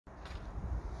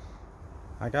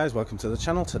Hi guys, welcome to the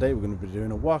channel. Today we're going to be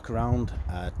doing a walk around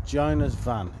a joiner's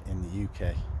van in the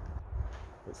UK.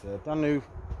 It's a brand new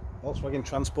Volkswagen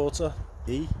Transporter,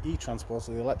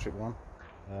 e-Transporter, the electric one.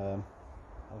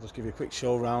 I'll just give you a quick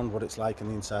show around what it's like on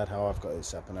the inside, how I've got it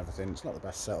set up and everything. It's not the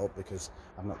best setup because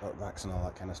I've not got racks and all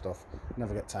that kind of stuff.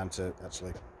 Never get time to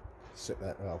actually sit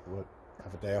there,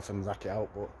 have a day off and rack it out,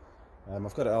 but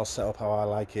I've got it all set up how I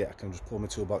like it. I can just pull my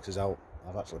toolboxes out.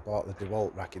 I've actually bought the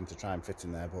DeWalt racking to try and fit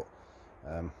in there, but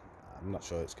I'm not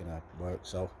sure it's going to work.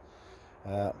 So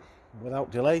without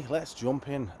delay, let's jump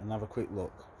in and have a quick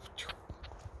look.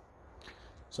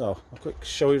 So a quick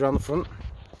show you around the front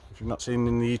if you've not seen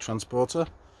in the e-Transporter.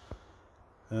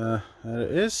 There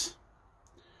it is,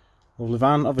 lovely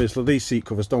van. Obviously these seat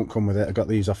covers don't come with it. I got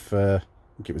these off I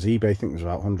think it was eBay. I think it was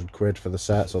about 100 quid for the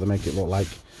set, so they make it look like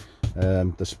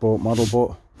the sport model,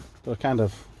 but they're kind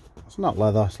of, it's not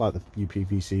leather, it's like the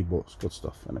UPVC, but it's good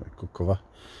stuff. Anyway, good cover.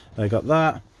 I got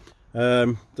that.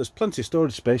 There's plenty of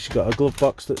storage space. You've got a glove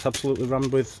box that's absolutely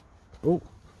rammed with, oh,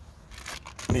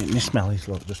 me smellies,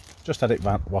 look, just had it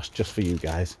washed just for you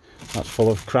guys. That's full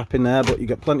of crap in there, but you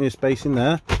got plenty of space in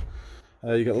there.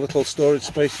 You got a little storage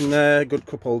space in there, good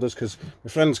cup holders, because my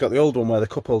friend's got the old one where the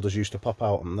cup holders used to pop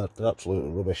out and they're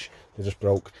absolutely rubbish. They just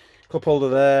broke. Cup holder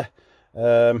there.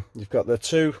 You've got the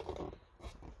two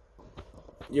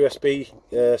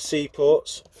USB-C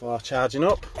ports for charging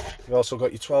up. You've also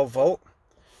got your 12 volt.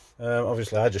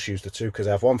 Obviously I just use the two because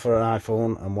I have one for an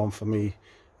iPhone and one for me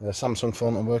Samsung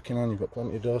phone I'm working on. You've got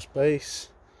plenty of door space.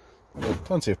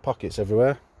 Plenty of pockets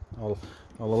everywhere. All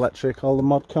electric, all the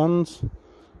mod cons.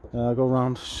 I'll go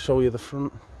around, show you the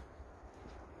front.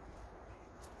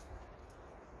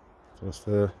 Just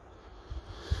the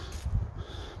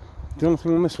only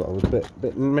thing on this one I was a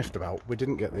bit miffed about, we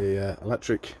didn't get the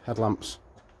electric headlamps.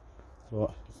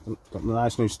 So got the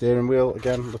nice new steering wheel,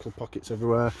 again, little pockets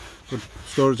everywhere, good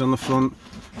storage on the front,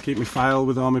 keep my file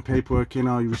with all my paperwork in,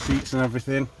 all your receipts and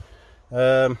everything.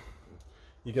 You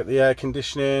get the air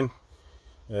conditioning,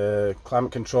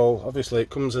 climate control. Obviously it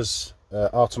comes as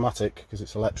automatic because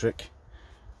it's electric.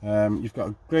 You've got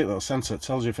a great little sensor that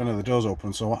tells you if any of the doors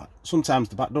open, so sometimes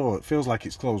the back door, it feels like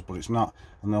it's closed but it's not,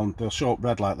 and they'll show up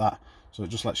red like that, so it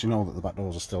just lets you know that the back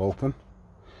doors are still open.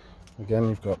 Again,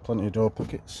 you've got plenty of door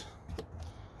pockets,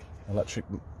 electric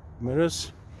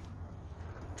mirrors.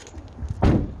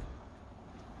 There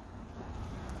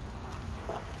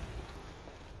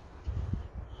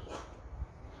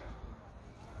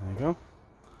you go.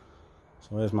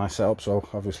 So here's my setup. So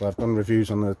obviously I've done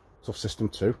reviews on the Tough System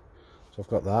 2, so I've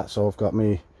got that. So I've got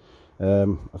me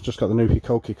I've just got the new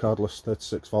Hikoki cordless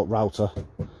 36 volt router,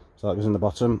 so that goes in the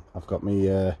bottom. I've got me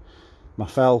my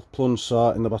fell plunge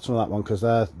saw in the bottom of that one because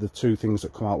they're the two things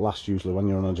that come out last usually when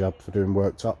you're on a job for doing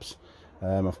worktops.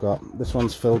 I've got, this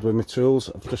one's filled with my tools.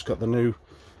 I've just got the new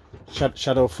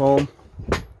shadow foam.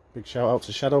 Big shout out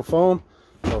to shadow foam.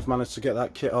 So I've managed to get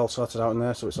that kit all sorted out in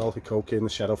there, so it's all Hikoki in the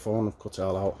shadow foam. I've cut it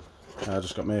all out. I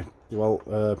just got my DeWalt,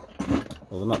 well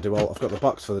they're not DeWalt, I've got the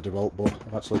box for the DeWalt, but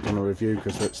I've actually done a review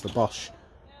because it's the Bosch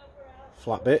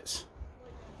flat bits.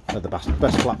 They're the best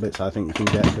flat bits I think you can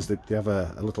get because they have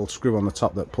a little screw on the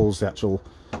top that pulls the actual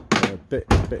bit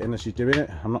in as you're doing it.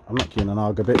 I'm not keen on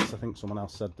auger bits. I think someone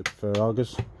else said they prefer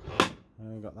augers.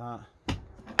 Got that.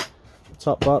 The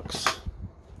top box.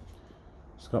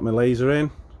 It's got my laser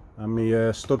in and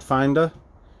my stud finder.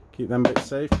 Keep them bits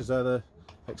safe because they're the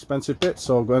expensive bits.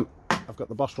 So I've got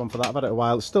the Bosch one for that. I've had it a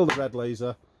while. It's still the red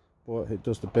laser, but it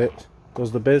does the bit,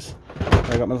 does the biz.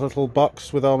 I got my little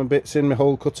box with all my bits in, my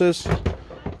hole cutters.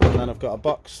 And then I've got a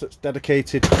box that's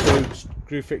dedicated to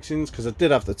screw fixings because I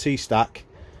did have the T-stack,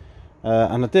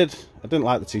 and I didn't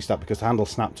like the T-stack because the handle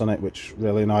snapped on it, which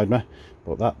really annoyed me.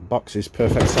 But that box is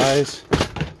perfect size.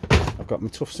 I've got my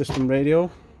Tough System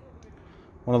radio.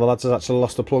 One of the lads has actually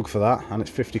lost a plug for that, and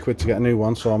it's 50 quid to get a new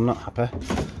one, so I'm not happy.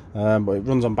 But it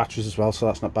runs on batteries as well, so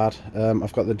that's not bad.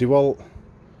 I've got the DeWalt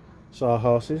saw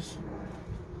horses.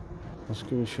 Let's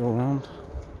give you a show around.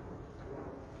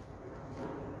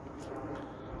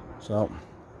 So,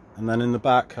 and then in the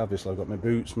back, obviously I've got my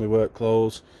boots, my work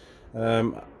clothes.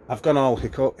 I've gone all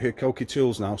Hikoki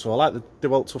tools now, so I like the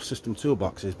DeWalt Tough System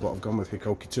toolboxes, but I've gone with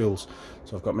Hikoki tools.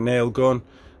 So I've got my nail gun.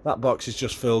 That box is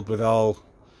just filled with all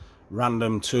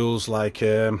random tools, like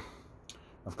I've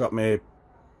got my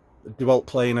DeWalt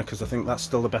planer because I think that's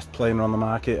still the best planer on the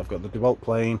market. I've got the DeWalt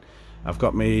plane. I've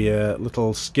got my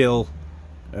little skill,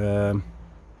 what are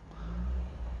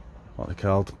they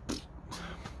called?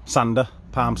 Sander.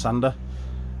 Palm sander,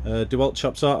 DeWalt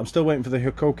chop saw. I'm still waiting for the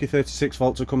Hikoki 36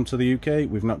 volt to come to the UK.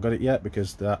 We've not got it yet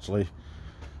because they're actually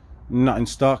not in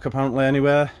stock apparently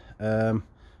anywhere. My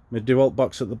DeWalt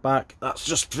box at the back, that's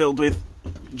just filled with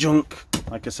junk.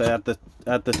 Like I say, I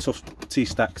had the tough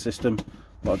T-stack system,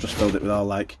 but I just filled it with all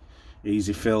like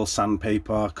easy fill,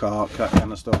 sandpaper, caulk, that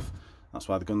kind of stuff. That's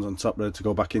why the gun's on top, ready to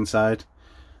go back inside.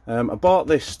 I bought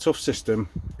this tough system.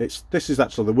 This is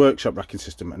actually the workshop racking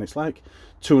system, and it's like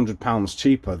 £200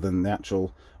 cheaper than the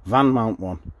actual van mount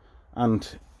one,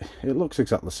 and it looks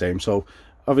exactly the same. So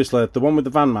obviously the one with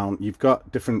the van mount, you've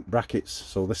got different brackets.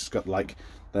 So this has got like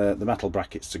the metal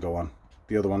brackets to go on.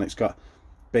 The other one, it's got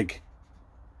big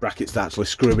brackets that actually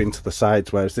screw into the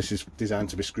sides, whereas this is designed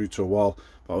to be screwed to a wall.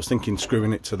 But I was thinking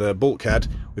screwing it to the bulkhead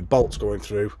with bolts going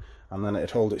through, and then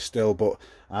it'd hold it still. But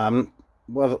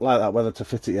whether to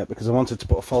fit it yet, because I wanted to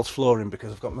put a false floor in,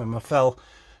 because I've got my fell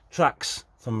tracks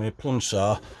from my plunge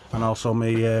saw and also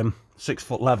my 6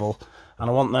 foot level, and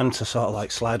I want them to sort of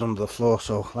like slide under the floor.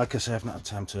 So like I say, I've not had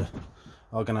time to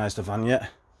organise the van yet.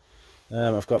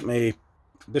 I've got my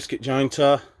biscuit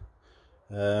jointer,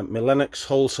 my Lennox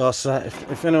hole saw set.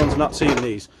 If anyone's not seen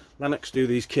these, Lennox do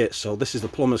these kits. So this is the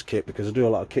plumber's kit, because I do a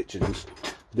lot of kitchens.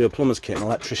 I do a plumber's kit and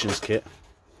electrician's kit,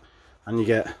 and you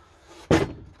get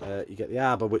the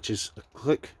arbor, which is a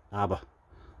click arbor,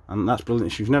 and that's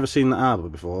brilliant. If you've never seen the arbor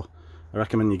before, I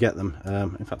recommend you get them.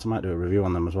 In fact, I might do a review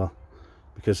on them as well,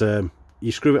 because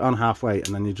you screw it on halfway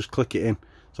and then you just click it in,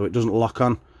 so it doesn't lock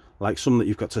on like some that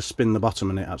you've got to spin the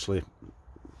bottom and it actually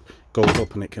goes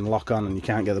up and it can lock on and you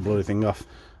can't get the bloody thing off.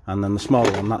 And then the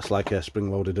smaller one, that's like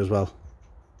spring loaded as well,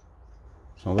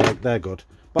 so they're good.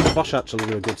 But Bosch actually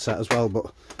do a good set as well,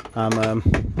 but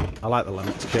I like the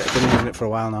Lennox kit. I've been using it for a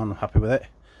while now and I'm happy with it.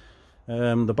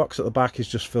 The box at the back is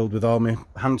just filled with all my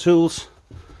hand tools.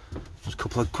 Just a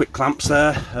couple of quick clamps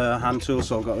there, hand tools.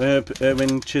 So I've got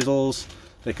Irwin chisels.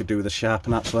 They could do with a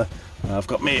sharpener actually. I've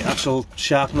got my actual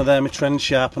sharpener there, my trend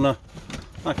sharpener.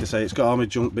 Like I say, it's got all my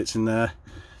junk bits in there.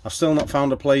 I've still not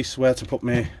found a place where to put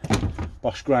my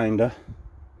Bosch grinder,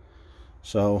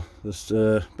 so there's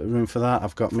a bit of room for that.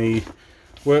 I've got my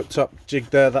worktop jig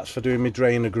there, that's for doing my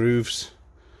drainer grooves.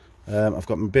 I've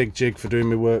got my big jig for doing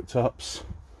my worktops.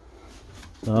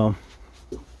 So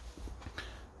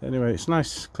anyway, it's a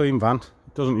nice clean van.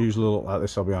 It doesn't usually look like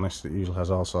this, I'll be honest. It usually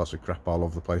has all sorts of crap all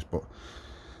over the place, but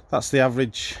that's the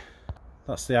average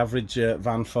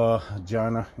van for a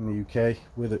joiner in the UK.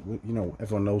 With it, you know,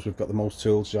 everyone knows we've got the most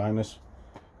tools, joiners,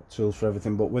 tools for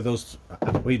everything. But with us,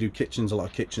 we do kitchens, a lot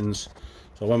of kitchens.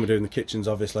 So when we're doing the kitchens,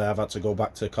 obviously I've had to go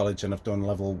back to college and I've done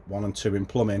level 1 and 2 in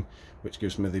plumbing, which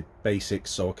gives me the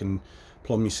basics, so I can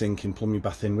plumb your sink in, plumb your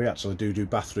bath in. We actually do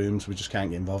bathrooms, we just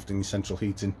can't get involved in your central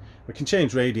heating. We can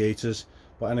change radiators,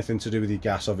 but anything to do with your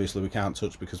gas, obviously we can't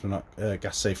touch because we're not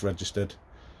gas safe registered.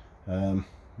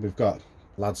 We've got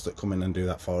lads that come in and do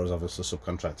that for us, obviously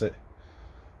subcontract it.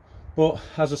 But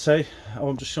as I say,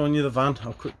 I'm just showing you the van.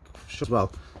 I'll quick show as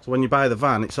well. So when you buy the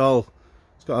van, it's got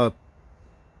a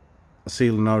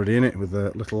ceiling already in it with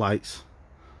the little lights.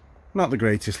 Not the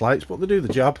greatest lights, but they do the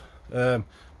job.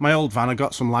 My old van, I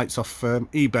got some lights off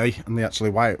eBay, and they actually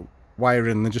wire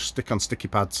in. They just stick on sticky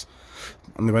pads,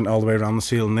 and they went all the way around the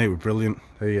ceiling. They were brilliant.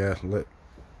 They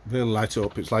really light it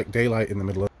up. It's like daylight in the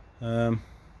middle of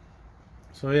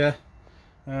so yeah,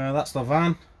 that's the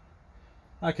van.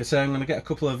 Like I say, I'm going to get a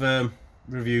couple of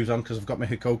reviews on, because I've got my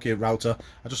Hikoki router.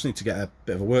 I just need to get a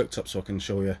bit of a worktop so I can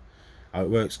show you how it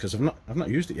works, because I've not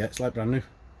used it yet. It's like brand new.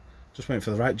 Just waiting for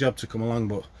the right job to come along,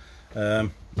 but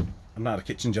I've not had a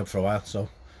kitchen job for a while, so,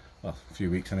 well, a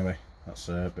few weeks anyway. That's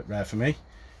a bit rare for me.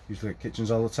 Usually get kitchens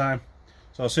all the time.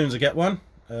 So as soon as I get one,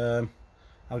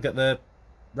 I'll get the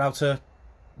router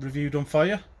review done for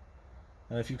you.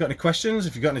 If you've got any questions,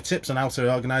 if you've got any tips on how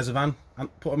to organise a van,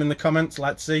 put them in the comments,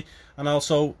 like to see. And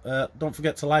also, don't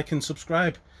forget to like and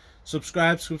subscribe.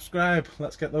 Subscribe.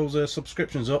 Let's get those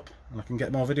subscriptions up, and I can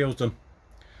get more videos done.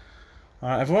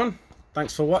 Alright everyone,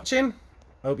 thanks for watching.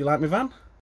 I hope you like my van.